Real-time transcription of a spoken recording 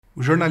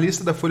O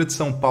jornalista da Folha de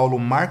São Paulo,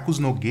 Marcos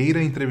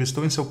Nogueira,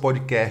 entrevistou em seu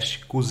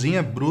podcast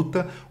Cozinha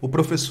Bruta o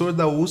professor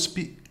da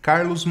USP,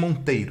 Carlos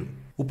Monteiro.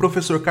 O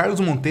professor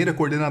Carlos Monteiro é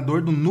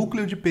coordenador do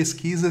Núcleo de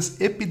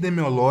Pesquisas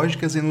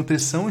Epidemiológicas em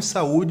Nutrição e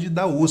Saúde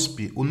da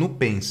USP, o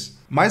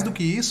NUPENS. Mais do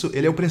que isso,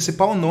 ele é o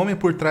principal nome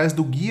por trás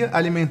do Guia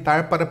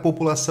Alimentar para a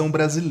População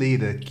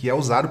Brasileira, que é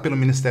usado pelo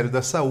Ministério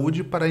da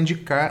Saúde para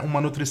indicar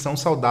uma nutrição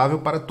saudável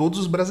para todos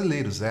os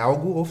brasileiros. É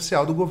algo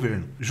oficial do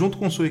governo. Junto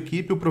com sua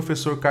equipe, o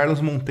professor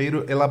Carlos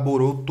Monteiro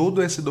elaborou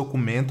todo esse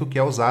documento que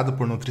é usado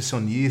por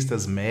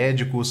nutricionistas,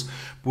 médicos,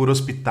 por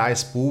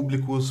hospitais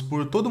públicos,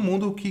 por todo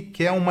mundo que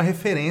quer uma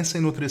referência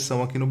em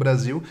nutrição aqui no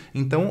Brasil.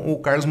 Então, o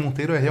Carlos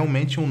Monteiro é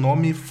realmente um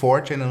nome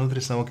forte aí na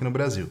nutrição aqui no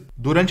Brasil.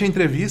 Durante a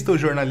entrevista, o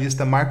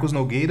jornalista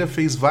Marcos Nogueira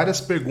fez várias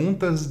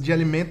perguntas de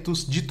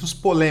alimentos ditos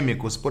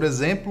polêmicos. Por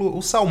exemplo,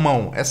 o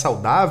salmão é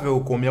saudável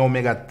comer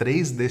ômega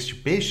 3 deste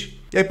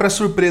peixe? E aí, para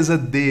surpresa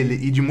dele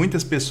e de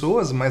muitas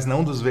pessoas, mas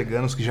não dos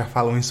veganos que já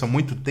falam isso há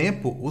muito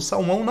tempo, o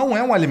salmão não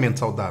é um alimento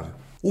saudável.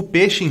 O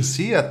peixe em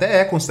si até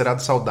é considerado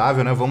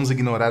saudável, né? Vamos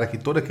ignorar aqui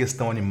toda a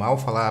questão animal,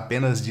 falar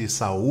apenas de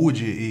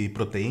saúde e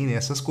proteína e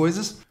essas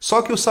coisas.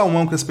 Só que o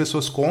salmão que as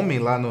pessoas comem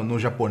lá no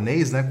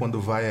japonês, né,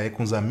 quando vai aí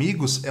com os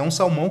amigos, é um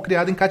salmão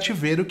criado em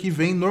cativeiro que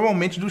vem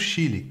normalmente do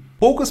Chile.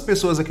 Poucas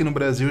pessoas aqui no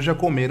Brasil já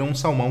comeram um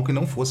salmão que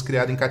não fosse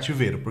criado em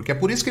cativeiro, porque é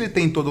por isso que ele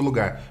tem em todo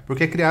lugar,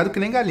 porque é criado que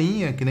nem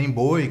galinha, que nem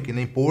boi, que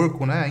nem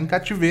porco, né, em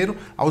cativeiro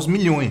aos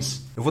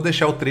milhões. Eu vou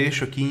deixar o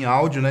trecho aqui em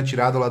áudio, né,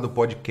 tirado lá do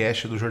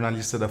podcast do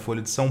jornalista da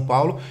Folha de São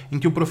Paulo, em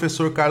que o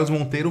professor Carlos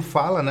Monteiro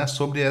fala, né,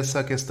 sobre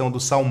essa questão do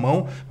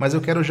salmão, mas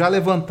eu quero já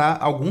levantar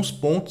alguns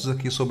pontos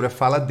aqui sobre a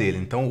fala dele.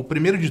 Então, o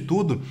primeiro de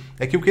tudo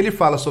é que o que ele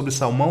fala sobre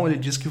salmão, ele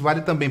diz que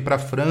vale também para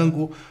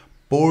frango,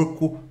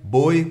 porco,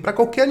 boi, para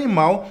qualquer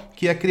animal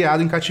que é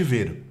criado em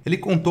cativeiro. Ele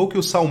contou que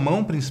o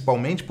salmão,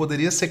 principalmente,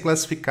 poderia ser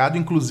classificado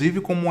inclusive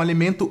como um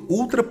alimento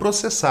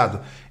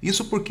ultraprocessado.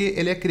 Isso porque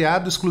ele é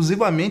criado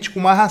exclusivamente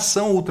com uma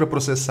ração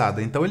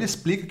ultraprocessada. Então ele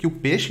explica que o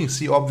peixe em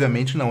si,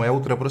 obviamente, não é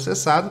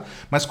ultraprocessado,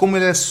 mas como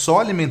ele é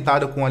só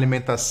alimentado com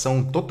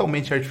alimentação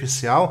totalmente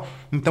artificial,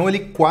 então ele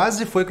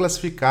quase foi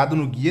classificado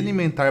no Guia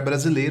Alimentar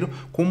Brasileiro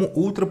como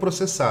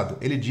ultraprocessado.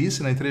 Ele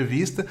disse na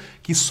entrevista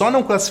que só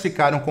não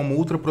classificaram como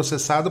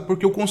ultraprocessado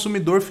porque o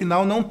consumidor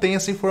final não tem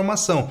essa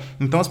informação.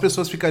 Então as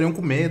pessoas ficariam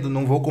com medo,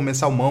 não vou comer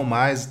salmão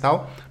mais e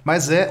tal,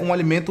 mas é um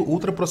alimento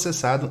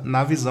ultraprocessado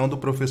na visão do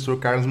professor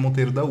Carlos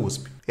Monteiro da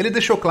USP. Ele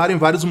deixou claro em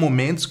vários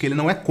momentos que ele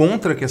não é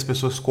contra que as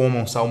pessoas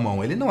comam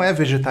salmão. Ele não é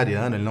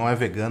vegetariano, ele não é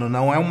vegano,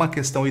 não é uma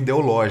questão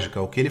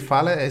ideológica. O que ele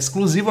fala é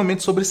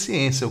exclusivamente sobre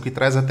ciência, o que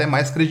traz até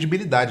mais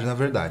credibilidade, na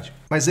verdade.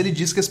 Mas ele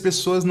diz que as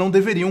pessoas não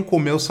deveriam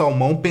comer o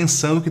salmão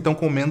pensando que estão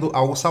comendo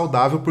algo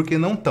saudável, porque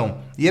não estão.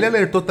 E ele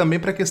alertou também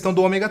para a questão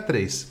do ômega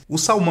 3. O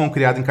salmão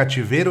criado em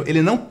cativeiro,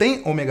 ele não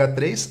tem ômega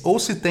 3, ou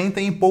se tem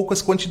em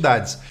poucas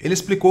quantidades. Ele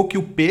explicou que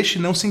o peixe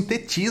não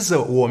sintetiza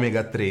o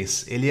ômega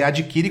 3, ele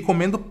adquire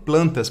comendo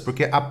plantas,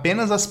 porque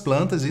apenas as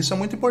plantas, isso é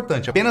muito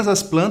importante, apenas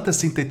as plantas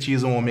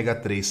sintetizam o ômega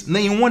 3.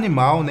 Nenhum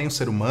animal, nem o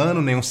ser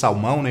humano, nem o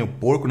salmão, nem o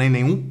porco, nem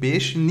nenhum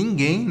peixe,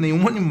 ninguém,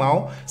 nenhum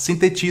animal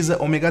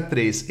sintetiza ômega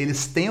 3.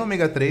 Eles têm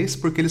ômega 3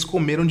 porque eles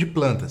comeram de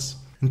plantas.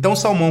 Então o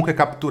salmão que é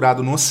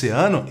capturado no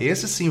oceano,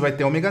 esse sim vai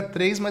ter ômega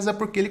 3, mas é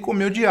porque ele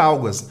comeu de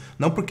algas,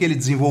 não porque ele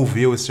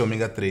desenvolveu esse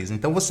ômega 3.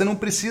 Então você não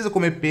precisa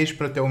comer peixe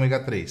para ter ômega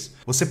 3.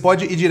 Você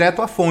pode ir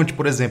direto à fonte,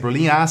 por exemplo,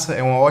 linhaça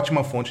é uma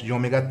ótima fonte de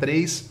ômega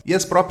 3 e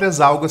as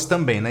próprias algas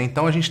também, né?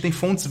 Então a gente tem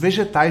fontes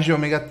vegetais de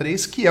ômega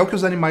 3, que é o que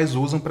os animais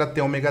usam para ter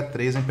ômega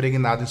 3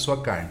 impregnado em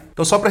sua carne.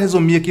 Então só para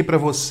resumir aqui para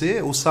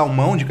você, o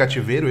salmão de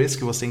cativeiro, esse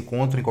que você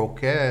encontra em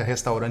qualquer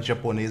restaurante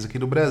japonês aqui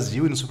do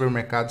Brasil e nos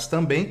supermercados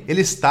também,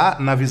 ele está,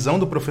 na visão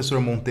do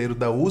professor Monteiro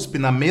da USP,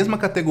 na mesma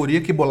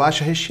categoria que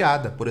bolacha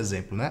recheada, por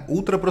exemplo, né?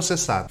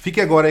 Ultraprocessado. Fique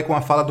agora aí com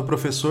a fala do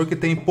professor, que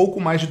tem pouco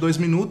mais de 2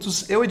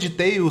 minutos. Eu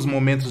editei os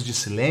momentos de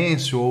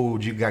silêncio ou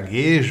de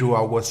gaguejo,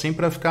 algo assim,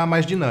 para ficar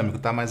mais dinâmico,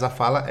 tá? Mas a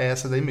fala é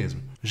essa daí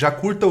mesmo. Já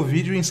curta o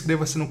vídeo e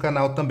inscreva-se no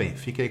canal também.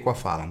 Fique aí com a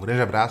fala. Um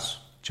grande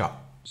abraço. Tchau.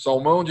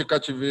 Salmão de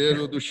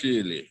cativeiro do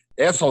Chile.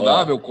 É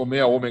saudável comer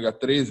a ômega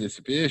 3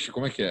 desse peixe?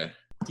 Como é que é?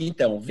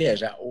 Então,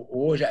 veja,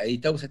 hoje,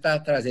 então você está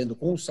trazendo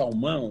com o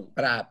salmão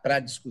para a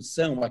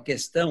discussão a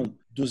questão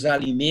dos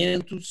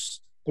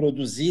alimentos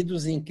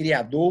produzidos em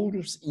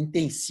criadouros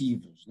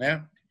intensivos,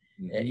 né?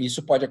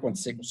 Isso pode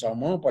acontecer com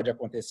salmão, pode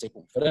acontecer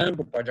com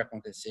frango, pode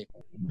acontecer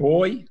com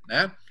boi,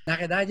 né? Na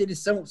realidade, eles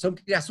são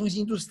criações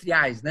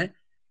industriais, né?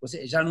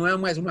 Você já não é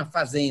mais uma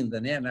fazenda,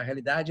 né? Na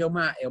realidade, é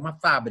uma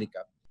fábrica.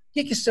 O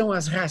que são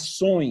as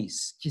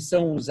rações que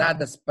são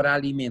usadas para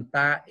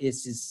alimentar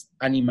esses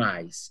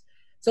animais?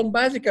 São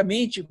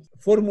basicamente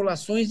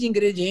formulações de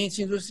ingredientes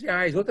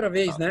industriais. Outra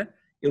vez, né?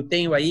 Eu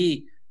tenho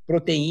aí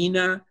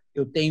proteína,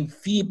 eu tenho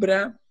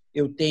fibra,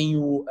 eu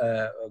tenho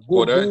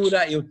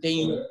gordura, eu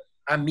tenho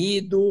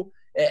amido,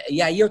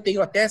 e aí eu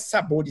tenho até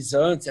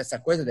saborizantes, essa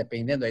coisa,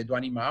 dependendo aí do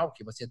animal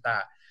que você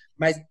está.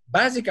 Mas,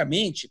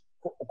 basicamente,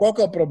 qual que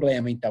é o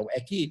problema, então?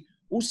 É que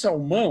o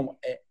salmão,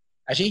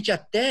 a gente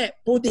até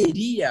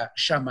poderia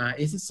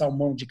chamar esse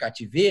salmão de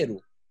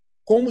cativeiro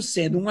como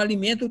sendo um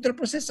alimento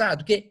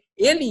ultraprocessado, porque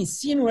ele em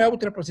si não é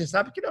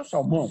ultraprocessado, porque ele é o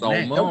salmão. Salmão,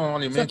 né? Então, é um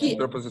alimento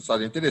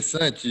ultraprocessado. É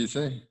interessante isso,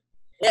 hein?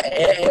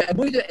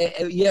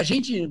 E a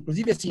gente,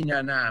 inclusive, assim,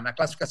 na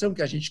classificação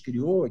que a gente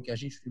criou, que a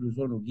gente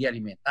usou no Guia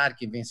Alimentar,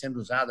 que vem sendo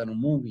usada no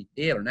mundo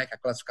inteiro, né, que é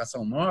a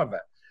classificação nova,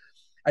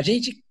 a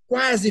gente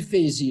quase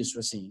fez isso,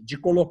 assim, de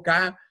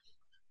colocar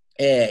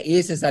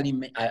esses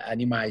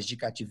animais de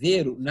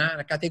cativeiro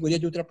na categoria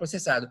de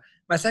ultraprocessado.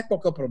 Mas sabe qual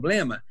que é o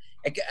problema?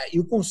 É que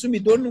o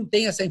consumidor não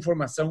tem essa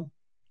informação.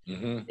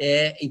 Uhum.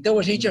 Então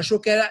a gente achou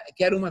que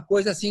era uma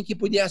coisa assim que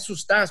podia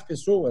assustar as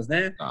pessoas,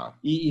 né? Ah.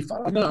 E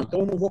falar, não,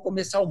 então eu não vou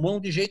comer salmão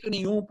de jeito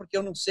nenhum, porque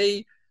eu não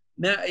sei.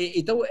 Né?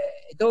 Então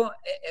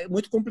é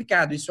muito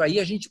complicado. Isso aí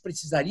a gente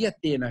precisaria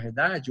ter, na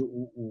verdade,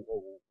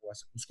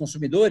 os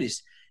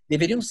consumidores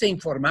deveriam ser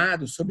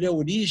informados sobre a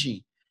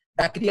origem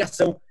da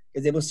criação.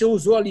 Quer dizer, você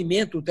usou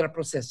alimento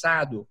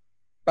ultraprocessado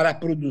para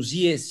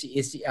produzir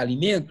esse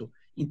alimento,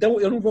 então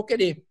eu não vou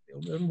querer.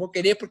 Eu não vou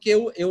querer porque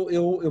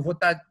eu vou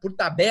estar, por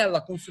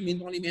tabela,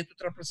 consumindo um alimento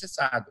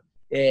ultraprocessado.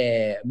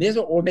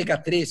 Mesmo o ômega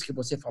 3 que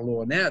você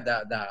falou, né?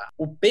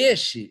 O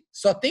peixe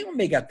só tem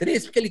ômega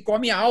 3 porque ele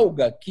come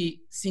alga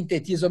que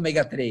sintetiza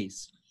ômega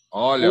 3.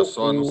 Olha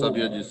só, não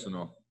sabia disso,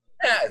 não.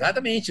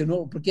 Exatamente,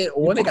 porque o E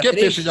por ômega que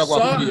 3 peixe de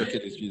água fria que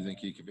eles dizem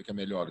que é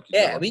melhor?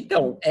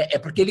 Então,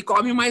 porque ele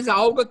come mais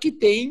alga que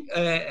tem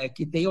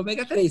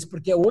ômega 3,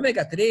 porque o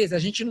ômega 3, a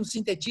gente não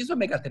sintetiza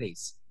ômega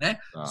 3, né?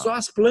 Só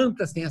as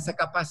plantas têm essa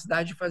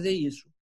capacidade de fazer isso.